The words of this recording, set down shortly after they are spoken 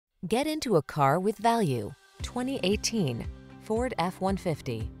Get into a car with value. 2018 Ford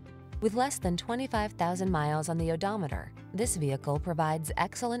F-150. With less than 25,000 miles on the odometer, this vehicle provides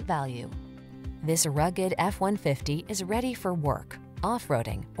excellent value. This rugged F-150 is ready for work,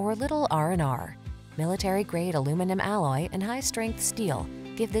 off-roading, or a little R&R. Military-grade aluminum alloy and high-strength steel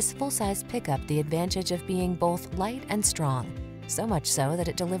give this full-size pickup the advantage of being both light and strong, so much so that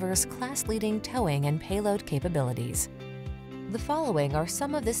it delivers class-leading towing and payload capabilities. The following are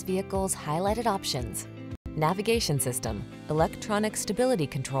some of this vehicle's highlighted options: navigation system, electronic stability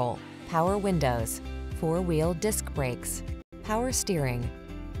control, power windows, four-wheel disc brakes, power steering.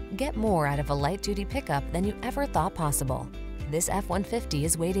 Get more out of a light-duty pickup than you ever thought possible. This F-150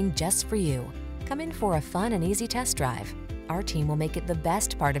 is waiting just for you. Come in for a fun and easy test drive. Our team will make it the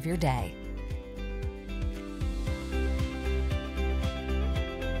best part of your day.